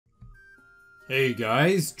Hey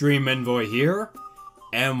guys, Dream Envoy here,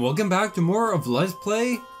 and welcome back to more of Let's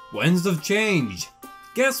Play Winds of Change.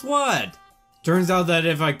 Guess what? Turns out that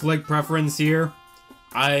if I click preference here,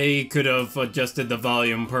 I could have adjusted the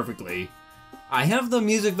volume perfectly. I have the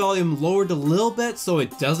music volume lowered a little bit so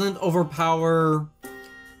it doesn't overpower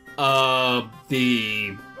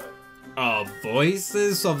the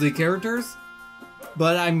voices of the characters,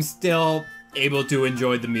 but I'm still able to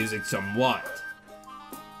enjoy the music somewhat.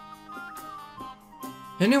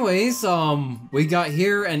 Anyways, we got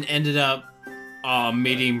here and ended up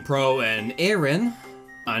meeting Pro and Aaron.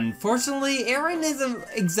 Unfortunately, Aaron isn't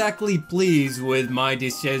exactly pleased with my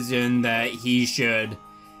decision that he should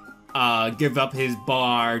give up his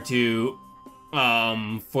bar to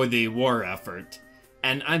for the war effort.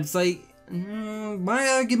 And I'm like, my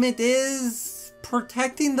argument is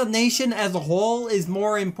protecting the nation as a whole is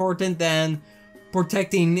more important than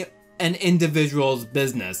protecting an individual's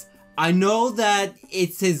business. I know that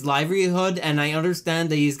it's his livelihood, and I understand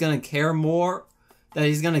that he's gonna care more, that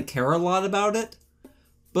he's gonna care a lot about it,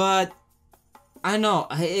 but I don't know,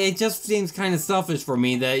 it just seems kind of selfish for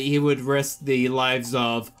me that he would risk the lives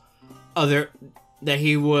of that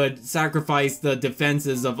he would sacrifice the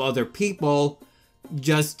defenses of other people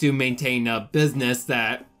just to maintain a business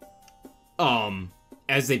that,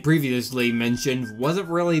 as they previously mentioned, wasn't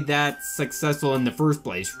really that successful in the first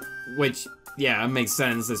place, which, yeah, it makes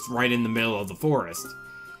sense, it's right in the middle of the forest.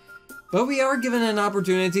 But we are given an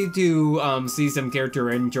opportunity to see some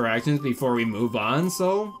character interactions before we move on,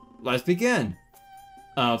 so let's begin.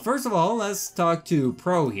 First of all, let's talk to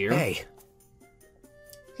Pro here. Hey.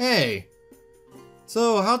 Hey.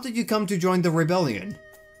 So, how did you come to join the rebellion?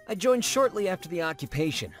 I joined shortly after the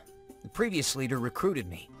occupation. The previous leader recruited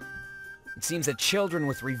me. It seems that children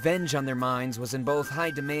with revenge on their minds was in both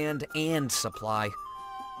high demand and supply.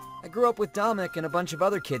 I grew up with Dominic and a bunch of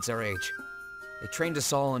other kids our age. They trained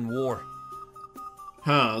us all in war.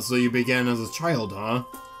 Huh, so you began as a child, huh?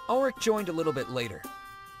 Ulrich joined a little bit later.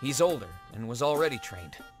 He's older and was already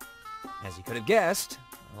trained. As you could have guessed,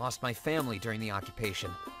 I lost my family during the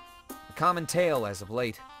occupation. A common tale as of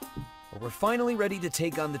late. But we're finally ready to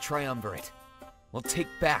take on the Triumvirate. We'll take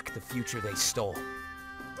back the future they stole.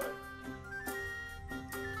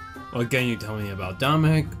 What can you tell me about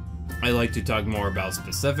Dominic? I like to talk more about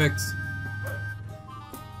specifics.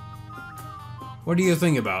 What do you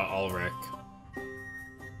think about Ulrich?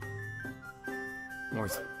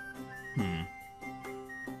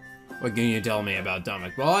 What can you tell me about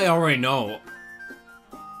Dominic? Well, I already know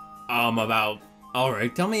about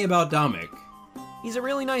Ulrich. Tell me about Dominic. He's a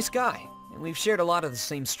really nice guy, and we've shared a lot of the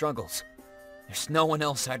same struggles. There's no one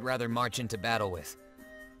else I'd rather march into battle with.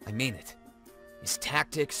 I mean it. His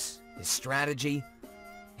tactics, his strategy,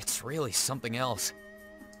 it's really something else.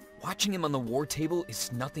 Watching him on the war table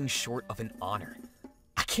is nothing short of an honor.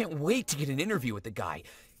 I can't wait to get an interview with the guy.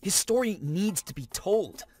 His story needs to be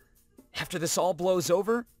told. After this all blows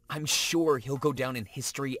over, I'm sure he'll go down in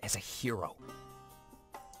history as a hero.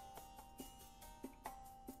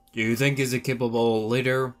 Do you think he's a capable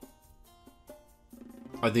leader?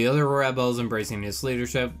 Are the other rebels embracing his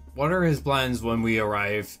leadership? What are his plans when we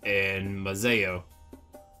arrive in Mazeo?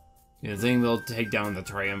 Do you think they'll take down the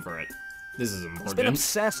Triumvirate? This is important. He's been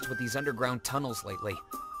obsessed with these underground tunnels lately.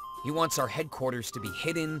 He wants our headquarters to be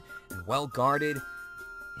hidden and well guarded.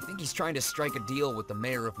 I think he's trying to strike a deal with the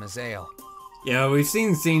mayor of Mazeo. Yeah, we've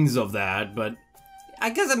seen scenes of that, but I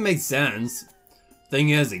guess it makes sense. Thing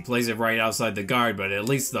is, he plays it right outside the guard, but at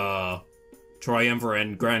least the Triumvirate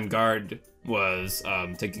and Grand Guard was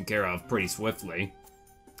taken care of pretty swiftly.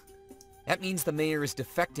 That means the mayor is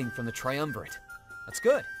defecting from the Triumvirate. That's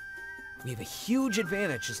good. We have a huge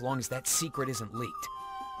advantage as long as that secret isn't leaked.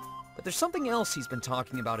 But there's something else he's been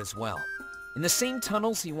talking about as well. In the same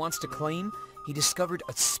tunnels he wants to claim, he discovered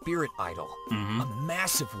a spirit idol. A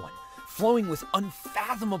massive one, flowing with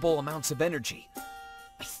unfathomable amounts of energy.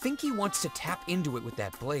 I think he wants to tap into it with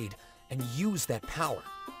that blade and use that power.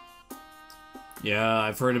 Yeah,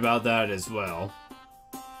 I've heard about that as well.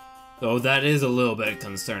 Though that is a little bit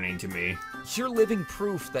concerning to me. You're living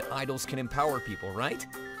proof that idols can empower people, right?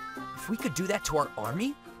 If we could do that to our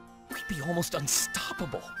army, we'd be almost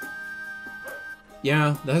unstoppable.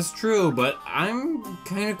 Yeah, that's true, but I'm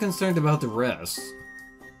kind of concerned about the rest.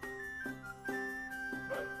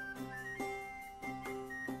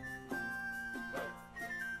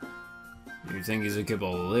 Do you think he's a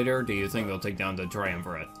capable leader? Do you think they'll take down the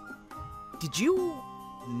Triumvirate? Did you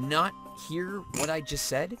not hear what I just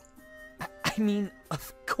said? I mean,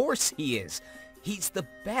 of course he is. He's the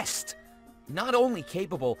best. Not only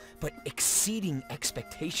capable, but exceeding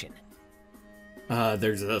expectation.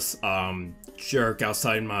 There's this, jerk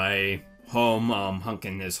outside my home,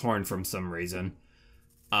 honking his horn from some reason.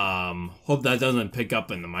 Hope that doesn't pick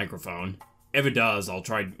up in the microphone. If it does, I'll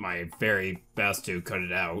try my very best to cut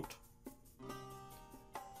it out.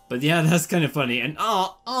 But yeah, that's kind of funny. And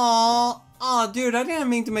dude, I didn't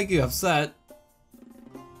mean to make you upset.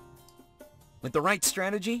 With the right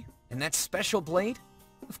strategy, and that special blade,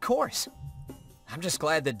 of course. I'm just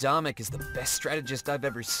glad that Dominic is the best strategist I've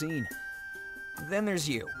ever seen. Then there's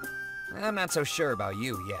you. I'm not so sure about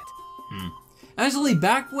you yet. Actually,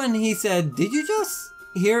 back when he said, didn't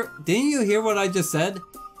you hear what I just said?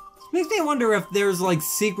 Makes me wonder if there's like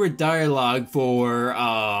secret dialogue for,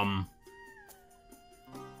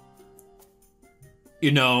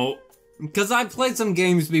 you know, because I've played some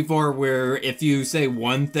games before where if you say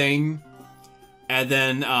one thing and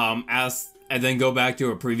then and then go back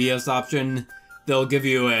to a previous option, they'll give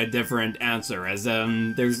you a different answer. As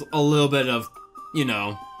there's a little bit of, you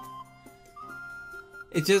know,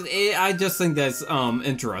 I just think that's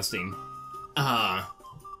interesting.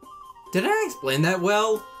 Did I explain that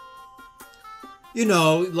well? You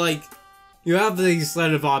know, like, you have these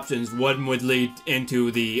set of options, one would lead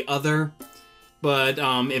into the other, but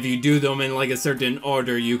if you do them in like a certain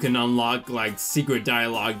order, you can unlock like secret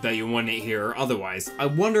dialogue that you wouldn't hear otherwise. I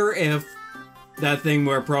wonder if that thing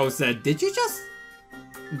where Pro said, didn't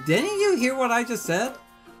you hear what I just said?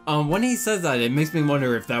 When he says that, it makes me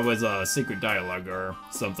wonder if that was a secret dialogue or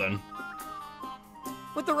something.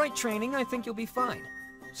 With the right training, I think you'll be fine.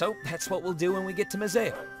 So, that's what we'll do when we get to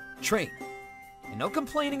Mazeo. Train. And no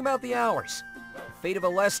complaining about the hours. The fate of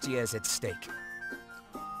Alestia is at stake.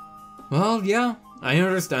 Well, yeah, I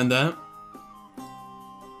understand that.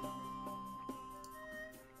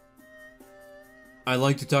 I'd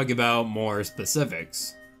like to talk about more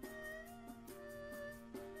specifics.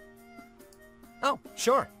 Oh,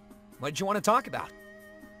 sure. What did you want to talk about?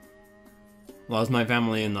 Lost my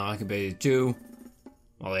family in the occupied too.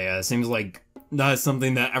 Well, yeah, it seems like that's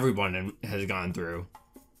something that everyone has gone through.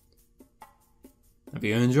 Have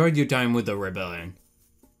you enjoyed your time with the rebellion?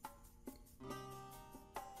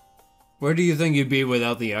 Where do you think you'd be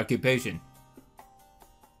without the occupation?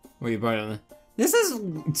 Were you part of the... This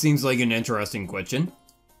seems like an interesting question.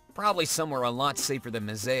 Probably somewhere a lot safer than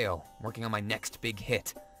Mazeo, working on my next big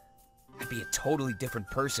hit. I'd be a totally different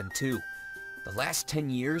person, too. The last 10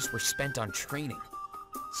 years were spent on training.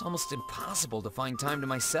 It's almost impossible to find time to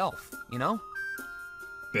myself, you know?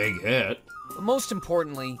 Big hit. But most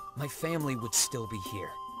importantly, my family would still be here.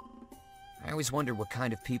 I always wondered what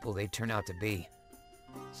kind of people they'd turn out to be.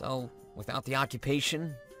 So, without the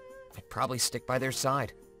occupation, I'd probably stick by their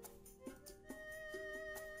side.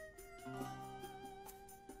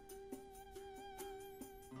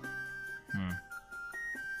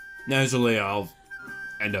 Naturally, I'll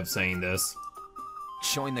end up saying this.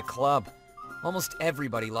 Join the club. Almost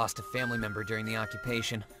everybody lost a family member during the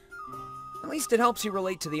occupation. At least it helps you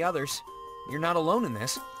relate to the others. You're not alone in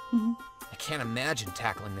this. I can't imagine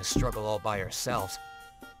tackling this struggle all by ourselves.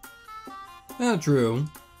 Yeah, true.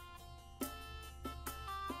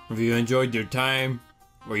 Have you enjoyed your time?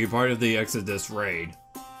 Were you part of the Exodus raid?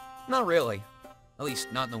 Not really. At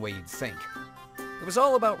least not in the way you'd think. It was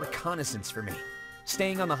all about reconnaissance for me.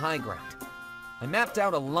 Staying on the high ground. I mapped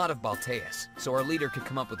out a lot of Balteus, so our leader could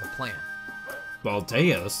come up with a plan.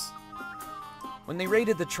 Balteus? When they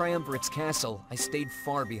raided the Triumvirate's castle, I stayed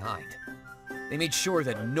far behind. They made sure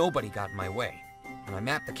that nobody got in my way, and I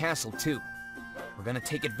mapped the castle too. We're gonna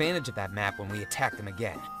take advantage of that map when we attack them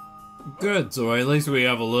again. Good, so at least we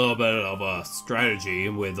have a little bit of a strategy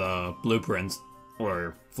with blueprints,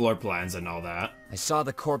 or floor plans and all that. I saw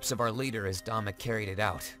the corpse of our leader as Dominic carried it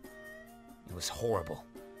out. It was horrible.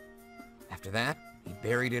 After that, he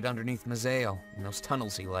buried it underneath Mazeo, in those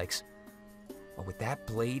tunnels he likes. But with that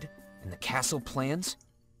blade, and the castle plans,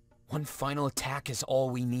 one final attack is all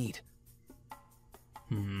we need.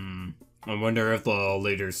 I wonder if the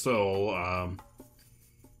leader's soul,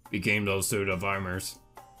 became those suit of armors.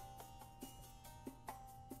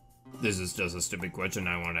 This is just a stupid question,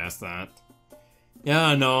 I won't ask that.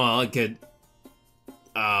 Yeah, no, I could,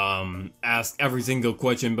 ask every single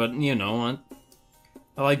question, but, you know,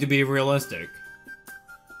 I like to be realistic.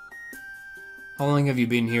 How long have you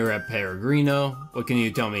been here at Peregrino? What can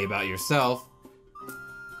you tell me about yourself?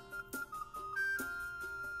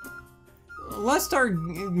 Let's start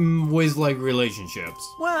with, like,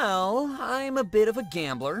 relationships. Well, I'm a bit of a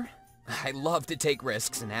gambler. I love to take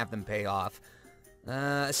risks and have them pay off.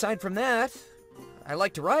 Aside from that, I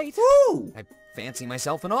like to write. Woo! I fancy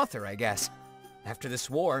myself an author, I guess. After this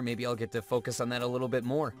war, maybe I'll get to focus on that a little bit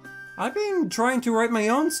more. I've been trying to write my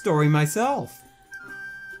own story myself.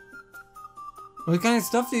 What kind of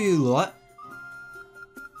stuff do you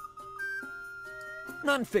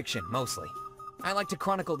Non-fiction, mostly. I like to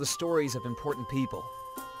chronicle the stories of important people.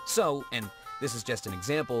 So, and this is just an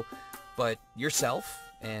example, but yourself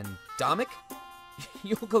and Dominic,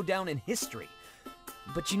 you'll go down in history.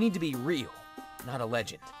 But you need to be real, not a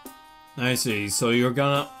legend. I see. So you'll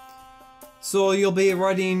be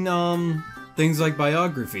writing, things like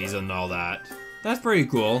biographies and all that. That's pretty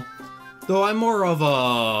cool. Though I'm more of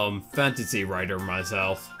a fantasy writer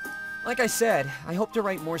myself. Like I said, I hope to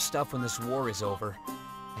write more stuff when this war is over.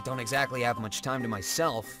 I don't exactly have much time to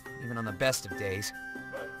myself, even on the best of days.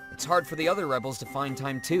 It's hard for the other rebels to find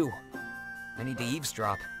time too. I need to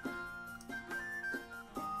eavesdrop.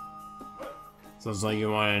 Sounds like you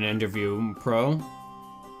want an interview, Pro.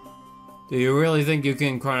 Do you really think you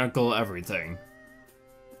can chronicle everything?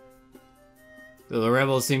 Do the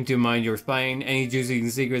rebels seem to mind your spying? Any juicy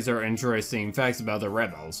secrets or interesting facts about the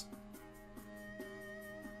rebels?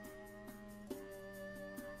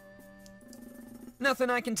 Nothing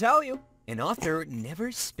I can tell you. An author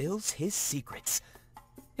never spills his secrets.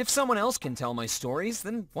 If someone else can tell my stories,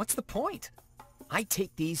 then what's the point? I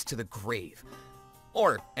take these to the grave.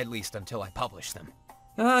 Or, at least until I publish them.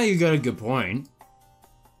 Ah, you got a good point.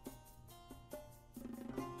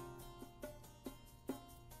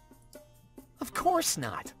 Of course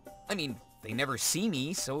not. I mean, they never see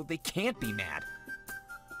me, so they can't be mad.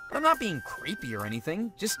 I'm not being creepy or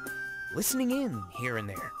anything, just listening in here and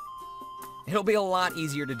there. It'll be a lot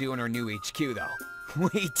easier to do in our new HQ, though.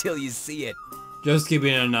 Wait till you see it. Just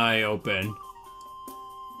keeping an eye open.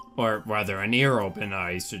 Or rather, an ear open,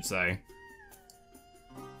 I should say.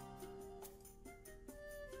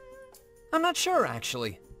 I'm not sure,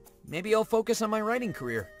 actually. Maybe I'll focus on my writing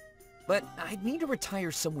career. But I'd need to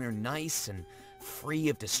retire somewhere nice and free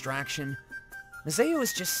of distraction. Maseo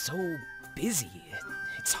is just so busy.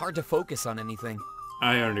 It's hard to focus on anything.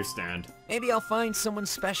 I understand. Maybe I'll find someone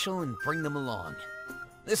special and bring them along.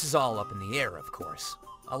 This is all up in the air, of course.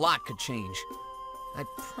 A lot could change. I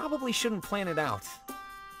probably shouldn't plan it out.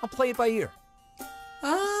 I'll play it by ear.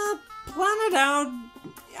 Plan it out.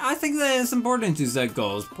 I think that it's important to set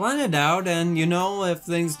goals. Plan it out, and you know, if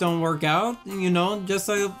things don't work out, you know, just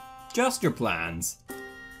adjust your plans.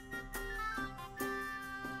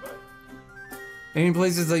 Any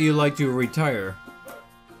places that you like to retire?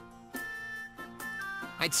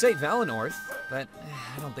 I'd say Valenorth, but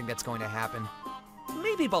I don't think that's going to happen.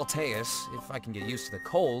 Maybe Balteus, if I can get used to the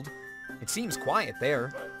cold. It seems quiet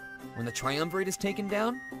there. When the Triumvirate is taken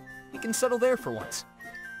down, we can settle there for once.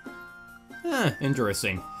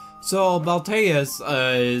 Interesting. So, Balteus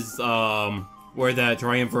is, where that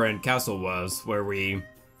Triumvirate castle was, where we,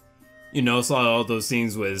 you know, saw all those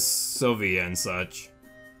scenes with Sylvia and such.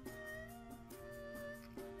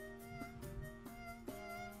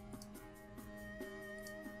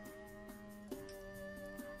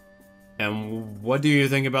 And what do you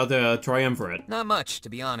think about the Triumvirate? Not much, to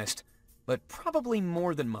be honest, but probably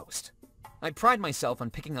more than most. I pride myself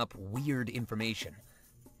on picking up weird information.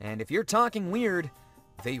 And if you're talking weird,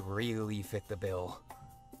 they really fit the bill.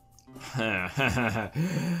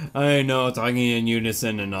 I know, talking in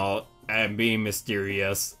unison and all, and being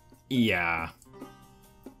mysterious. Yeah.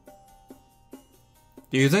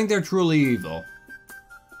 Do you think they're truly evil?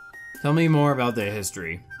 Tell me more about their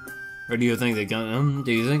history. Or do you think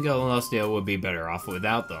Celestia would be better off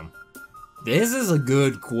without them? This is a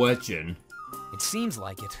good question. It seems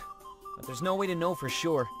like it, but there's no way to know for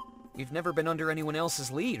sure. We've never been under anyone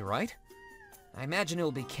else's lead, right? I imagine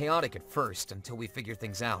it'll be chaotic at first until we figure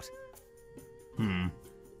things out.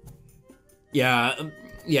 Yeah,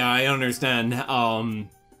 I understand.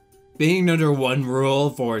 Being under one rule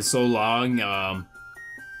for so long,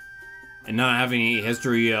 and not having any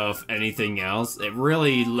history of anything else, it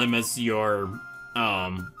really limits your,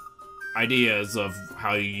 ideas of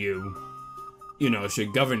how you know,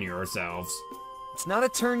 should govern yourselves. It's not a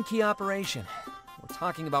turnkey operation. We're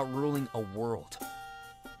talking about ruling a world.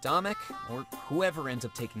 Dominic, or whoever ends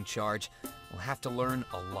up taking charge, will have to learn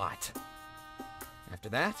a lot. After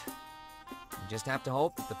that, we just have to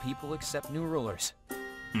hope that the people accept new rulers.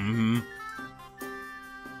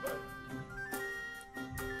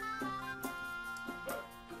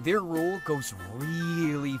 Their rule goes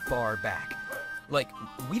really far back. Like,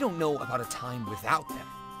 we don't know about a time without them.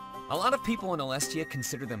 A lot of people in Celestia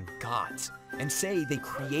consider them gods, and say they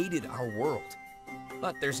created our world.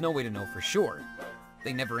 But there's no way to know for sure.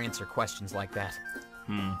 They never answer questions like that.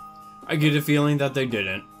 I get a feeling that they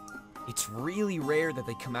didn't. It's really rare that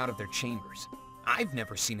they come out of their chambers. I've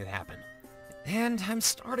never seen it happen. And I'm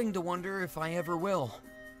starting to wonder if I ever will.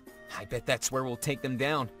 I bet that's where we'll take them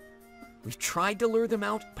down. We've tried to lure them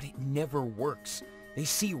out, but it never works. They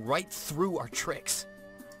see right through our tricks.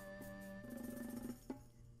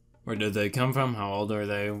 Where did they come from? How old are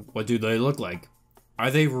they? What do they look like?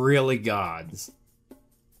 Are they really gods?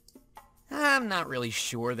 I'm not really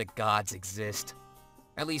sure that gods exist.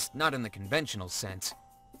 At least, not in the conventional sense.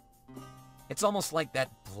 It's almost like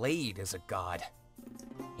that blade is a god.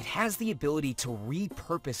 It has the ability to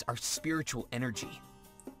repurpose our spiritual energy.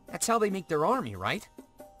 That's how they make their army, right?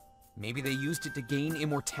 Maybe they used it to gain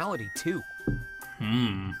immortality, too.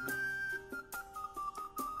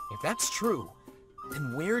 If that's true,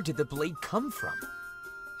 then where did the blade come from?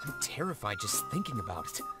 I'm terrified just thinking about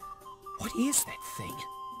it. What is that thing?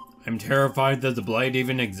 I'm terrified that the blade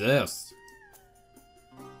even exists.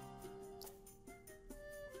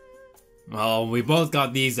 Well, we both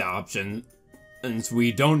got these options, and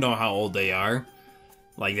we don't know how old they are.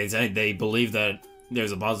 Like they said, they believe that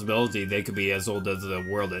there's a possibility they could be as old as the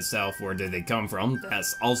world itself. Where did they come from?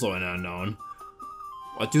 That's also an unknown.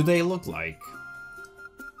 What do they look like?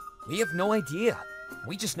 We have no idea.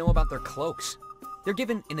 We just know about their cloaks. They're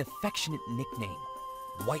given an affectionate nickname,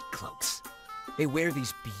 White Cloaks. They wear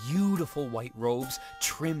these beautiful white robes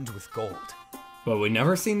trimmed with gold. But we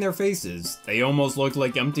never seen their faces. They almost look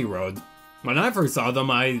like empty robes. When I first saw them,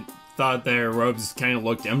 I thought their robes kind of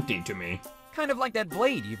looked empty to me. Kind of like that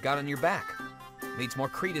blade you've got on your back. Leads more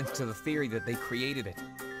credence to the theory that they created it.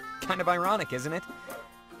 Kind of ironic, isn't it?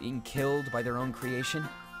 Being killed by their own creation.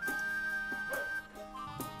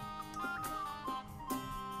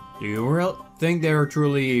 Do you really think they're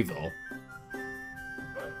truly evil?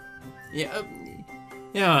 Yeah,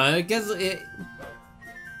 I guess it...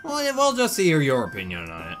 Well, we'll just hear your opinion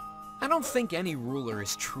on it. I don't think any ruler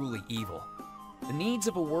is truly evil. The needs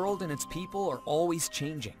of a world and its people are always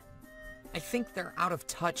changing. I think they're out of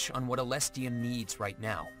touch on what Alestia needs right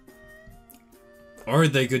now. Or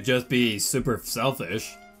they could just be super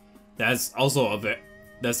selfish. That's also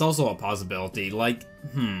a possibility. Like,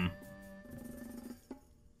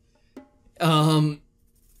 the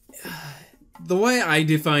way I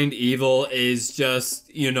defined evil is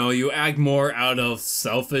just, you know, you act more out of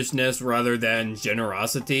selfishness rather than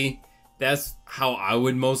generosity. That's how I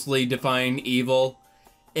would mostly define evil.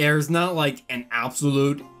 There's not like an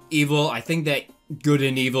absolute evil. I think that good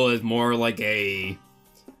and evil is more like a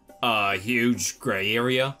huge gray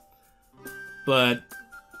area. But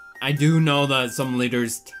I do know that some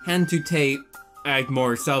leaders tend to act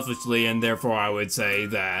more selfishly, and therefore I would say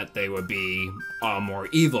that they would be more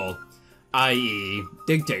evil, i.e.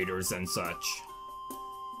 dictators and such.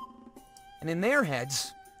 And in their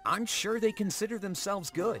heads, I'm sure they consider themselves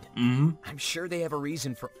good. I'm sure they have a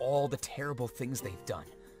reason for all the terrible things they've done.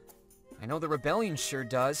 I know the rebellion sure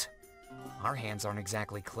does. Our hands aren't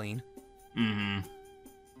exactly clean.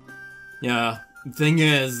 Yeah, thing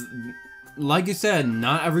is, like you said,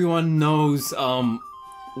 not everyone knows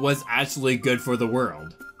what's actually good for the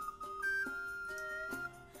world.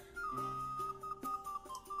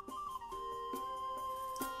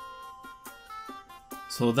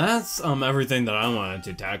 So that's everything that I wanted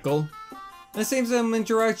to tackle. Let's see some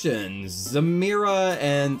interactions. Zamira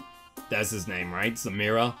and... That's his name, right?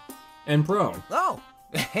 Zamira and Pro. Oh,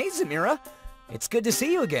 hey Zamira. It's good to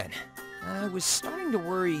see you again. I was starting to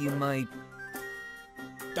worry you might...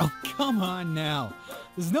 Oh, come on now.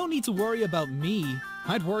 There's no need to worry about me.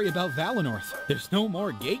 I'd worry about Valenorth. There's no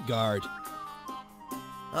more gate guard.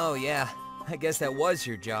 Oh yeah, I guess that was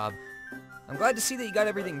your job. I'm glad to see that you got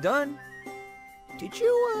everything done. Did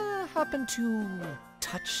you, happen to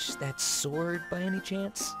touch that sword by any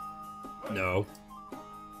chance? No.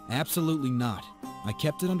 Absolutely not. I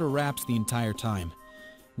kept it under wraps the entire time.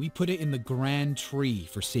 We put it in the Grand Tree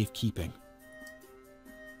for safekeeping.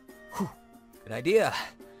 Whew. Good idea.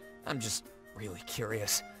 I'm just really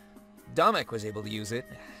curious. Domek was able to use it,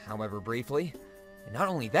 however briefly. And not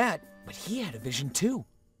only that, but he had a vision too.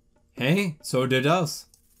 Hey, so did us.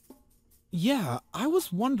 Yeah, I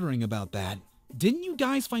was wondering about that. Didn't you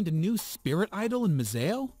guys find a new spirit idol in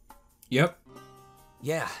Mazeo? Yep.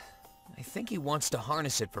 Yeah, I think he wants to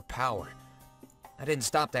harness it for power. I didn't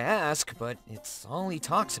stop to ask, but it's all he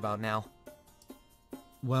talks about now.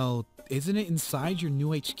 Well, isn't it inside your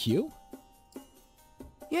new HQ?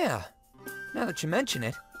 Yeah, now that you mention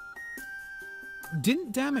it.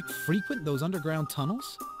 Didn't Damek frequent those underground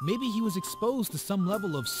tunnels? Maybe he was exposed to some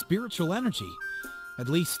level of spiritual energy. At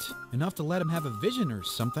least, enough to let him have a vision or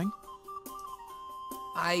something.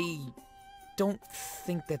 I don't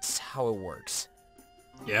think that's how it works.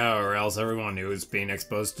 Yeah, or else everyone who's being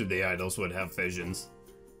exposed to the idols would have visions.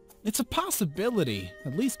 It's a possibility.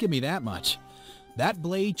 At least give me that much. That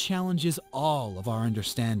blade challenges all of our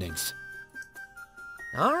understandings.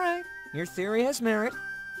 Alright, your theory has merit.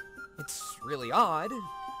 It's really odd,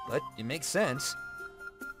 but it makes sense.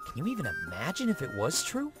 Can you even imagine if it was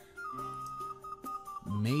true?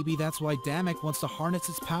 Maybe that's why Damek wants to harness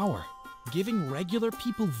its power. Giving regular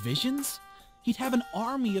people visions? He'd have an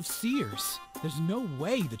army of seers. There's no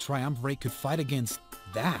way the Triumvirate could fight against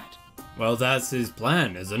that. Well, that's his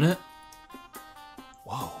plan, isn't it?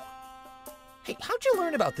 Whoa. Hey, how'd you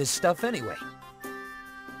learn about this stuff anyway?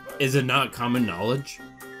 Is it not common knowledge?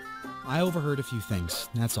 I overheard a few things,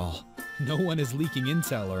 that's all. No one is leaking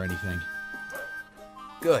intel or anything.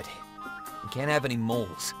 Good. We can't have any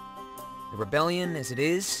moles. The rebellion, as it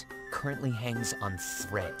is, currently hangs on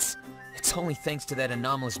threads. It's only thanks to that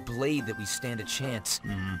anomalous blade that we stand a chance.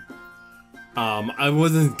 I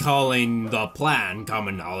wasn't calling the plan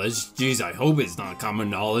common knowledge. Jeez, I hope it's not common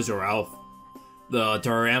knowledge, or else the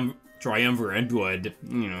Triumvirate would,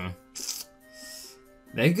 you know...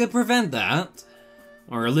 They could prevent that.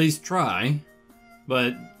 Or at least try.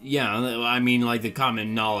 But, yeah, I mean, like, the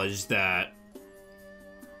common knowledge that...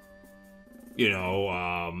 You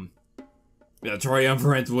know, the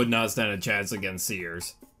Triumvirate would not stand a chance against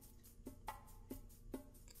Seers.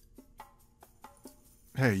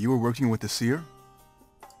 Hey, you were working with the seer?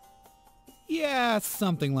 Yeah,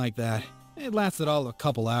 something like that. It lasted all a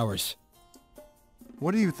couple hours.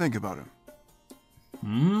 What do you think about him?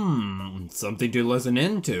 Something to listen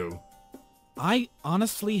into. I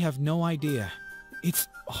honestly have no idea. It's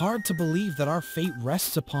hard to believe that our fate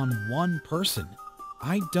rests upon one person.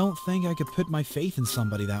 I don't think I could put my faith in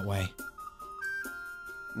somebody that way.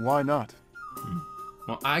 Why not?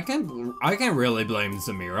 Well, I can't really blame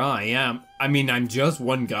Samira. I'm just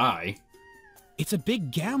one guy. It's a big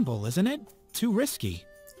gamble, isn't it? Too risky.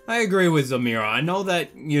 I agree with Samira. I know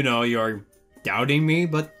that, you know, you're doubting me,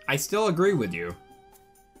 but I still agree with you.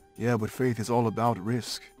 Yeah, but faith is all about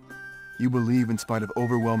risk. You believe in spite of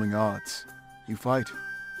overwhelming odds. You fight,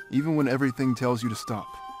 even when everything tells you to stop.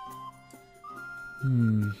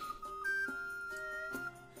 You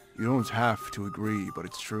don't have to agree, but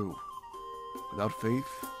it's true. Without faith,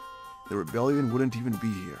 the rebellion wouldn't even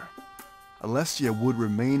be here. Alessia would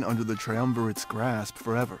remain under the Triumvirate's grasp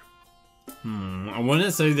forever. I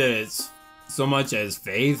wouldn't say that it's so much as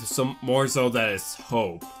faith, more so that it's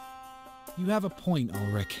hope. You have a point,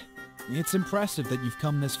 Ulrich. It's impressive that you've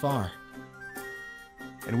come this far.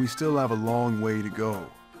 And we still have a long way to go.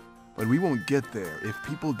 But we won't get there if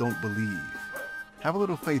people don't believe. Have a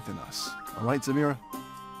little faith in us, alright, Samira?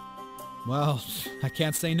 Well, I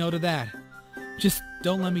can't say no to that. Just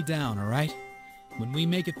don't let me down, alright? When we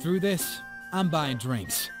make it through this, I'm buying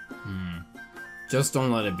drinks. Just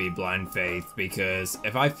don't let it be blind faith, because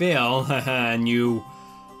if I fail, and you,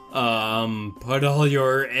 put all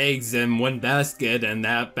your eggs in one basket, and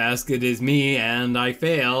that basket is me, and I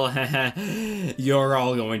fail, you're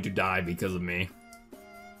all going to die because of me.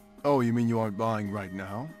 Oh, you mean you aren't buying right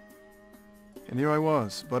now? And here I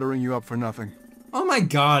was, buttering you up for nothing. Oh my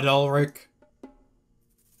god, Ulrich.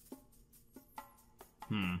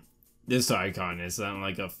 This icon, is that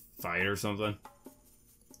like a fight or something?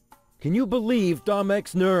 Can you believe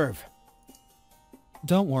Damek's nerve?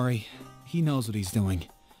 Don't worry. He knows what he's doing.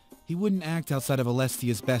 He wouldn't act outside of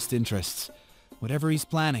Alestia's best interests. Whatever he's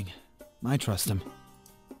planning, I trust him.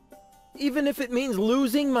 Even if it means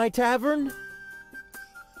losing my tavern?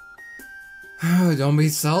 Don't be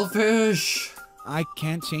selfish. I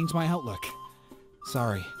can't change my outlook.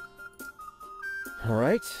 Sorry.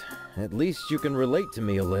 Alright, at least you can relate to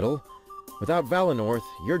me a little. Without Valenorth,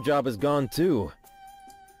 your job is gone too.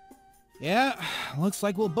 Yeah, looks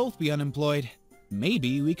like we'll both be unemployed.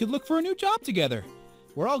 Maybe we could look for a new job together.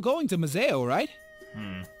 We're all going to Museo, right?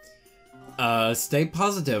 Stay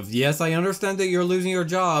positive. Yes, I understand that you're losing your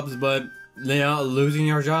jobs, but losing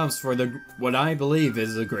your jobs for what I believe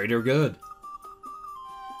is the greater good.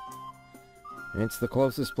 It's the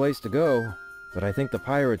closest place to go, but I think the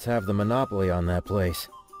pirates have the monopoly on that place.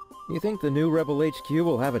 You think the new Rebel HQ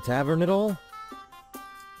will have a tavern at all?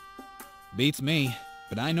 Beats me.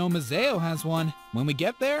 But I know Museo has one. When we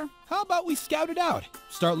get there, how about we scout it out?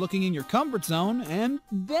 Start looking in your comfort zone, and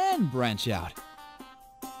then branch out.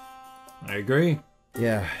 I agree.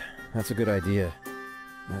 Yeah, that's a good idea.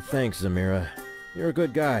 Thanks, Zamira. You're a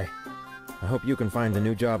good guy. I hope you can find a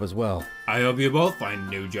new job as well. I hope you both find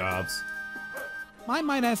new jobs. I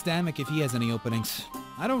might ask Damek if he has any openings.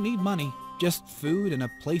 I don't need money, just food and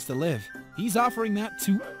a place to live. He's offering that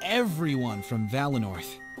to everyone from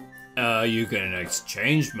Valenorth. You can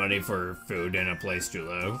exchange money for food and a place to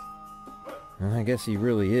live. I guess he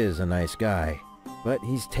really is a nice guy. But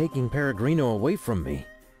he's taking Peregrino away from me.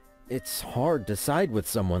 It's hard to side with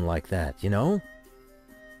someone like that, you know?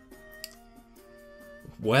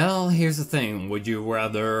 Well, here's the thing. Would you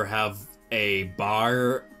rather have a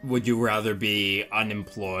bar? Would you rather be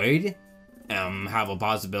unemployed? Have a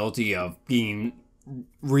possibility of being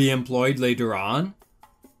re-employed later on?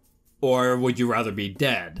 Or would you rather be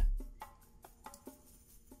dead?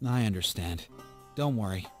 I understand. Don't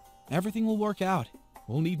worry. Everything will work out.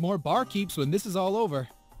 We'll need more barkeeps when this is all over.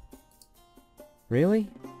 Really?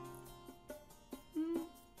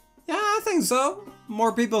 Yeah, I think so.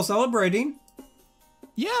 More people celebrating.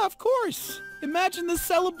 Yeah, of course. Imagine the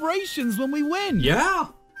celebrations when we win. Yeah,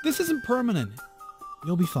 This isn't permanent.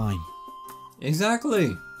 You'll be fine.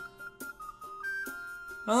 exactly.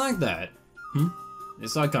 I like that.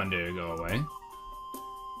 This icon didn't go away.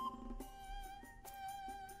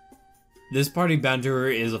 This party banter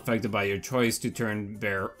is affected by your choice to turn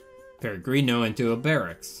Peregrino into a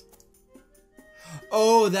barracks.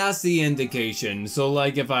 Oh, that's the indication. So,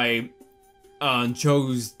 like, if I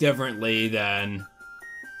chose differently, then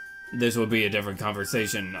this would be a different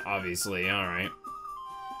conversation, obviously. Alright.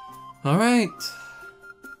 Alright.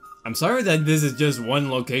 I'm sorry that this is just one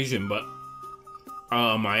location, but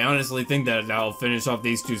I honestly think that I'll finish off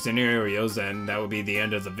these 2 scenarios and that would be the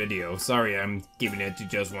end of the video. Sorry, I'm keeping it to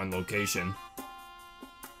just one location.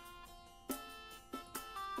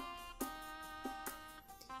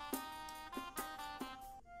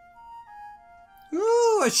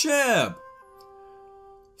 Ooh, a ship!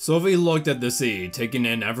 Sophie looked at the sea, taking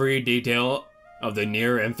in every detail of the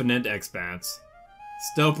near-infinite expanse.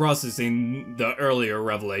 Still processing the earlier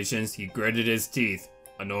revelations, he gritted his teeth,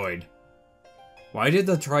 annoyed. Why did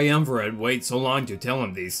the Triumvirate wait so long to tell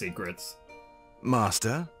him these secrets?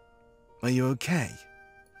 Master, are you okay?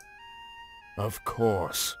 Of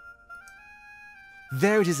course.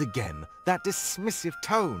 There it is again, that dismissive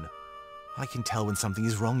tone. I can tell when something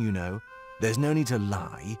is wrong, you know. There's no need to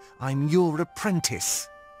lie. I'm your apprentice.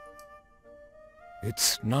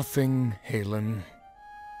 It's nothing, Halen.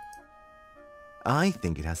 I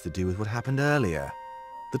think it has to do with what happened earlier.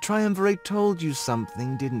 The Triumvirate told you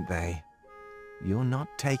something, didn't they? You're not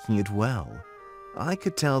taking it well. I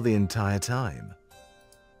could tell the entire time.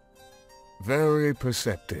 Very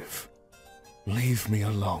perceptive. Leave me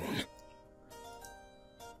alone.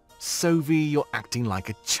 Sophie, you're acting like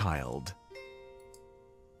a child.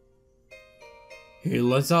 He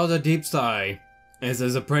lets out a deep sigh as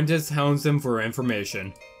his apprentice hounds him for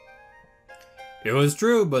information. It was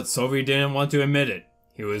true, but Sophie didn't want to admit it.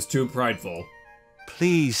 He was too prideful.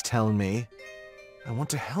 Please tell me. I want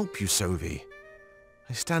to help you, Sophie.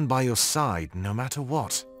 I stand by your side no matter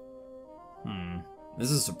what.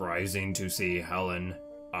 This is surprising to see Helen,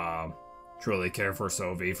 truly care for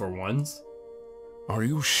Sophie for once. Are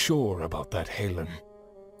you sure about that, Halen?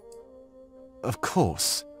 Of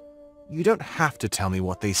course. You don't have to tell me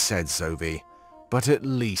what they said, Sophie, but at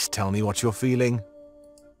least tell me what you're feeling.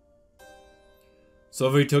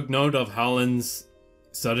 Sophie took note of Helen's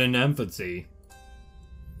sudden empathy.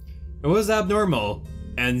 It was abnormal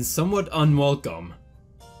and somewhat unwelcome.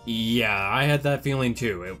 Yeah, I had that feeling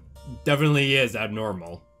too. It definitely is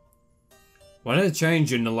abnormal. What had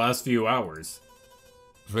changed in the last few hours?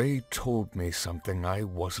 They told me something I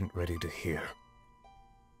wasn't ready to hear.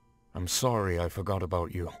 I'm sorry I forgot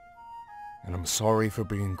about you. And I'm sorry for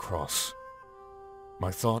being cross. My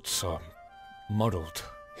thoughts are muddled,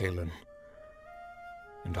 Halen.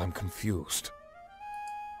 And I'm confused.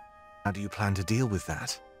 How do you plan to deal with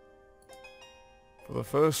that? For the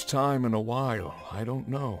first time in a while, I don't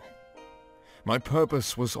know. My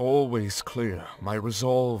purpose was always clear, my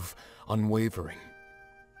resolve unwavering.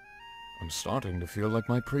 I'm starting to feel like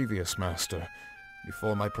my previous master,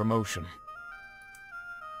 before my promotion.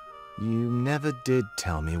 You never did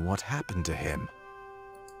tell me what happened to him.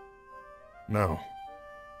 No,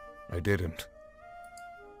 I didn't.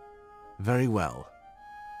 Very well.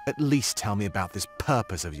 At least tell me about this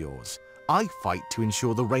purpose of yours. I fight to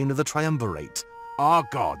ensure the reign of the Triumvirate, our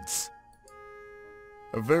gods.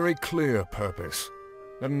 A very clear purpose,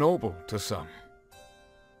 and noble to some.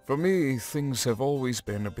 For me, things have always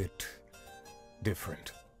been a bit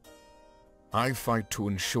different. I fight to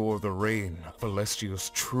ensure the reign of Celestia's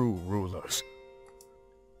true rulers.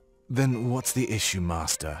 Then what's the issue,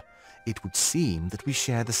 Master? It would seem that we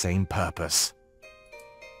share the same purpose.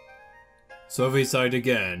 Sophie sighed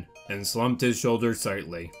again and slumped his shoulders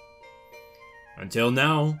slightly. Until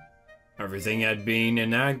now, everything had been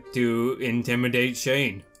an act to intimidate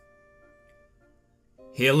Shane.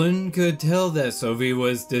 Helen could tell that Sophie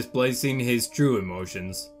was displacing his true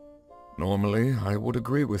emotions. Normally, I would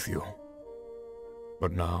agree with you.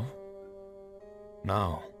 But now,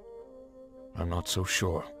 I'm not so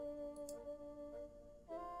sure.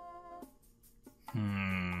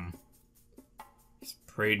 It's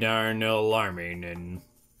pretty darn alarming, and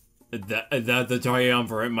that the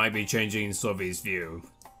Triumvirate might be changing Sophie's view.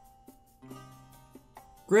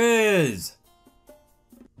 Grizz!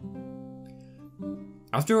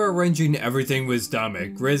 After arranging everything with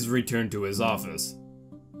Damek, Riz returned to his office.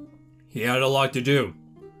 He had a lot to do,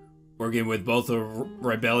 working with both the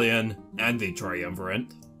rebellion and the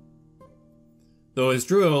Triumvirate. Though his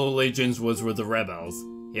true allegiance was with the rebels,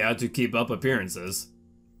 he had to keep up appearances.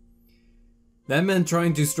 That meant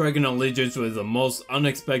trying to strike an allegiance with the most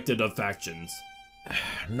unexpected of factions.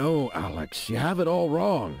 No, Alex, you have it all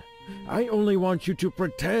wrong. I only want you to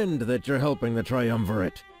pretend that you're helping the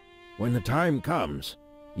Triumvirate. When the time comes,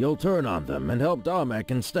 you'll turn on them and help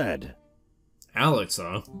Damek instead. Alex,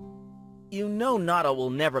 huh? You know Nada will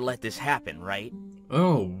never let this happen, right?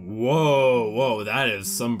 Oh, whoa, that is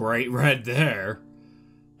some bright red there.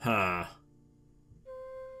 Huh.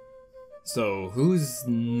 So, who's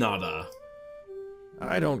Nada?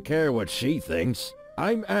 I don't care what she thinks.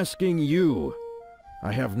 I'm asking you.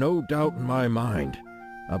 I have no doubt in my mind.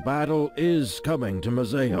 A battle is coming to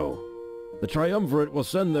Mazeo. The Triumvirate will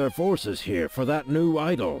send their forces here for that new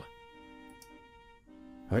idol.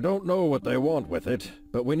 I don't know what they want with it,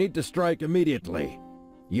 but we need to strike immediately.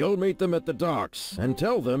 You'll meet them at the docks and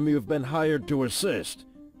tell them you've been hired to assist.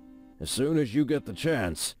 As soon as you get the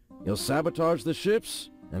chance, you'll sabotage the ships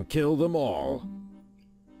and kill them all.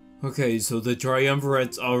 Okay, so the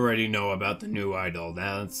Triumvirates already know about the new idol.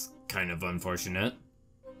 That's kind of unfortunate.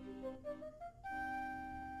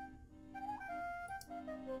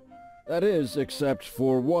 That is, except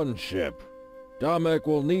for one ship. Damek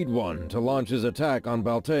will need one to launch his attack on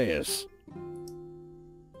Balteus.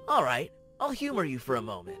 Alright, I'll humor you for a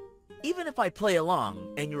moment. Even if I play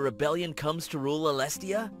along, and your rebellion comes to rule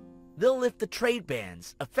Alestia, they'll lift the trade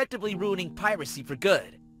bans, effectively ruining piracy for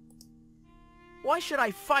good. Why should I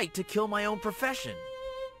fight to kill my own profession?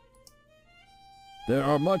 There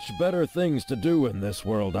are much better things to do in this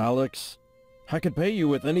world, Alex. I could pay you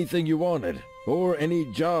with anything you wanted, or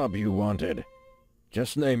any job you wanted.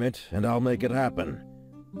 Just name it, and I'll make it happen.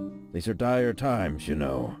 These are dire times, you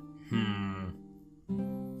know.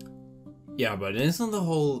 Yeah, but isn't the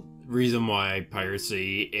whole reason why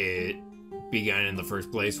piracy began in the first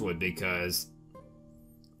place because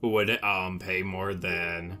it would pay more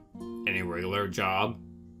than any regular job?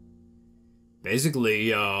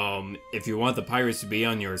 Basically, if you want the pirates to be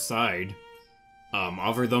on your side,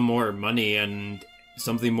 offer them more money and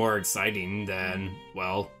something more exciting than,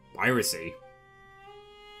 well, piracy.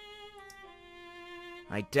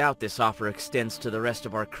 I doubt this offer extends to the rest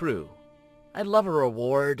of our crew. I'd love a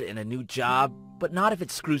reward and a new job, but not if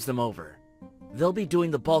it screws them over. They'll be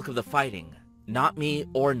doing the bulk of the fighting, not me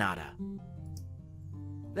or Nada.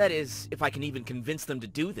 That is, if I can even convince them to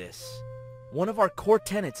do this. One of our core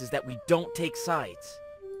tenets is that we don't take sides.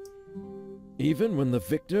 Even when the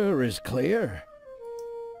victor is clear?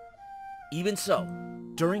 Even so,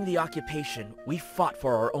 during the occupation, we fought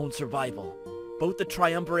for our own survival. Both the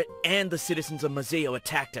Triumvirate and the citizens of Mazeo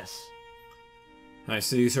attacked us. I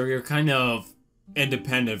see, so you're kind of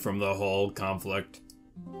independent from the whole conflict.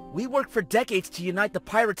 We worked for decades to unite the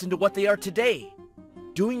pirates into what they are today.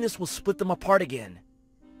 Doing this will split them apart again.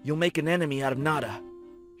 You'll make an enemy out of Nada.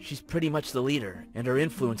 She's pretty much the leader, and her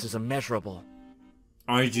influence is immeasurable.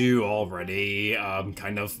 Aren't you already,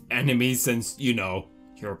 kind of enemies since, you know,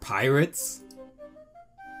 you're pirates?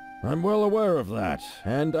 I'm well aware of that,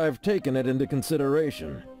 and I've taken it into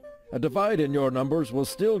consideration. A divide in your numbers will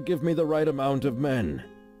still give me the right amount of men.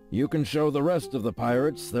 You can show the rest of the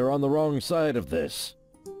pirates they're on the wrong side of this.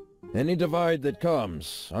 Any divide that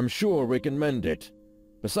comes, I'm sure we can mend it.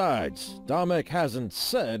 Besides, Damek hasn't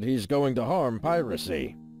said he's going to harm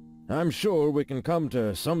piracy. I'm sure we can come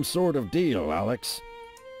to some sort of deal, Alex.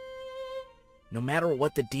 No matter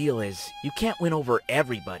what the deal is, you can't win over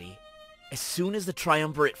everybody. As soon as the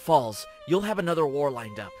Triumvirate falls, you'll have another war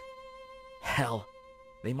lined up. Hell,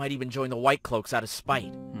 they might even join the White Cloaks out of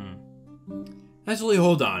spite. Actually,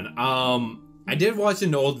 hold on. I did watch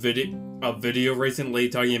an old video recently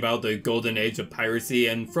talking about the golden age of piracy,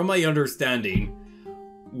 and from my understanding,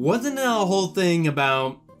 wasn't it a whole thing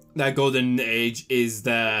about that golden age is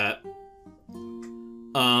that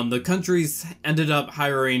the countries ended up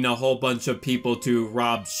hiring a whole bunch of people to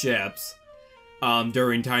rob ships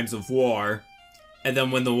during times of war, and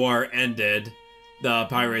then when the war ended, the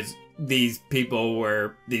pirates, these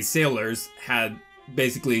sailors had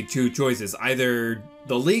basically two choices. Either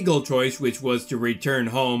the legal choice, which was to return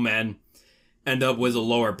home and end up with a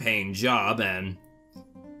lower paying job and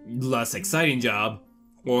less exciting job,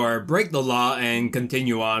 or break the law and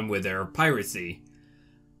continue on with their piracy.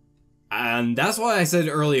 And that's why I said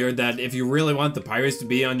earlier that if you really want the pirates to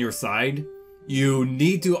be on your side, you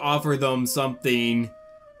need to offer them something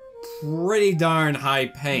pretty darn high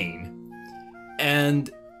paying. And,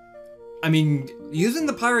 I mean, using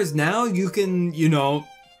the pirates now, you can, you know,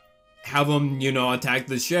 have them, you know, attack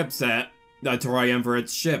the ships the Triumvirate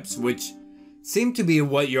ships, which seem to be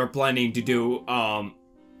what you're planning to do,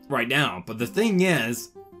 right now. But the thing is,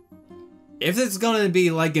 if it's gonna be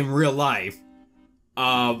like in real life,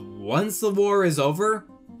 once the war is over,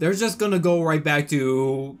 they're just gonna go right back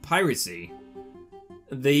to piracy.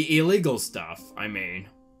 The illegal stuff, I mean.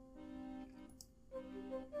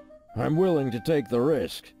 I'm willing to take the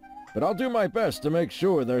risk, but I'll do my best to make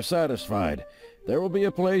sure they're satisfied. There will be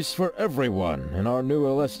a place for everyone in our new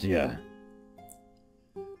Alestia.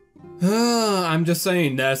 I'm just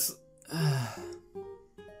saying, that's...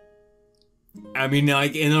 I mean,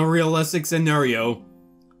 like, in a realistic scenario,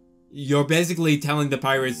 you're basically telling the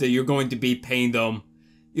pirates that you're going to be paying them.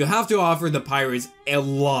 You have to offer the pirates a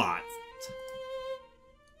lot.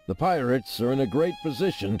 The pirates are in a great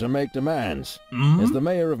position to make demands. Mm-hmm. As the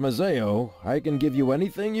mayor of Mazeo, I can give you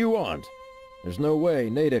anything you want. There's no way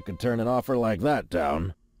Nada could turn an offer like that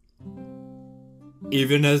down.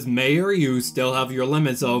 Even as mayor, you still have your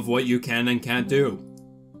limits of what you can and can't do.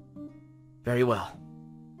 Very well.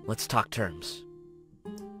 Let's talk terms.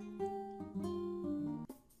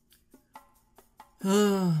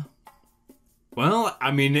 Well,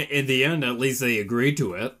 I mean, in the end, at least they agreed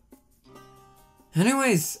to it.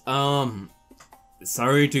 Anyways,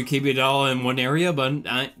 sorry to keep it all in one area, but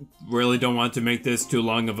I really don't want to make this too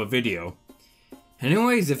long of a video.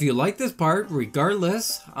 Anyways, if you like this part,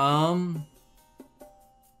 regardless, go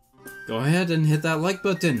ahead and hit that like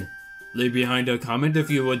button. Leave behind a comment if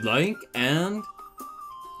you would like, and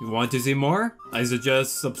you want to see more? I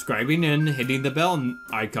suggest subscribing and hitting the bell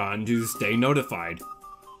icon to stay notified.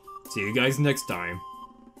 See you guys next time.